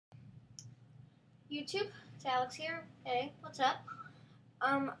YouTube, it's Alex here. Hey, what's up?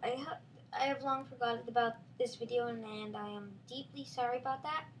 I have long forgotten about this video and I am deeply sorry about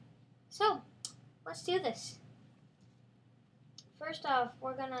that. So, let's do this. First off,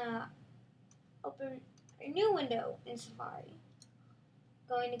 we're gonna open a new window in Safari.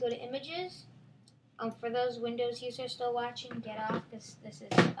 Going to go to Images. For those Windows users still watching, get off. This is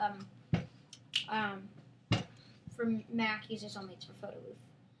for Mac users only. It's for PhotoBooth.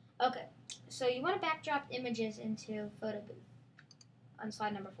 Okay, so you want to backdrop images into PhotoBooth on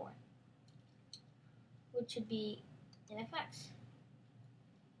slide number 4, which should be in effects.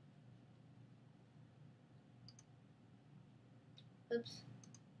 Oops.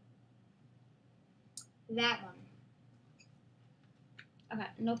 That one. Okay,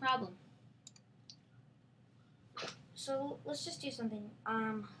 no problem. So let's just do something.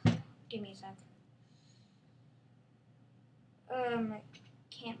 Give me a sec. Camera.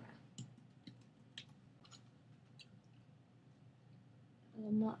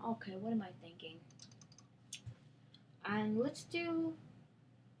 Okay, what am I thinking? And let's do.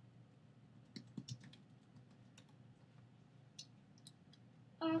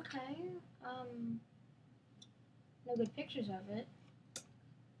 Okay. No good pictures of it.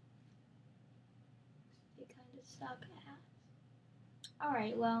 They kind of suck ass.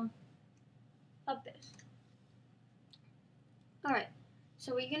 Alright, well, fuck this. Alright,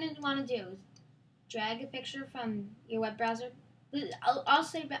 so what you're going to want to do is drag a picture from your web browser.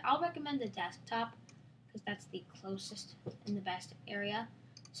 I'll recommend the desktop because that's the closest and the best area.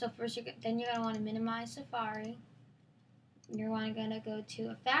 So first, then you're going to want to minimize Safari. You're going to go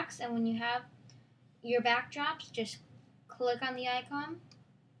to Effects, and when you have your backdrops, just click on the icon,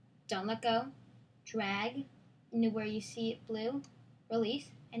 don't let go, drag into where you see it blue, release,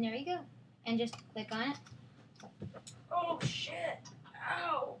 and there you go. And just click on it. Oh shit!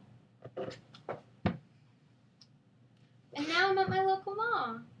 Ow! And now I'm at my local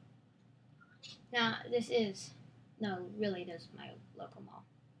mall. Now really this is my local mall.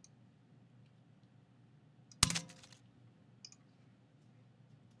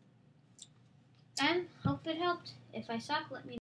 And hope it helped. If I suck, let me know.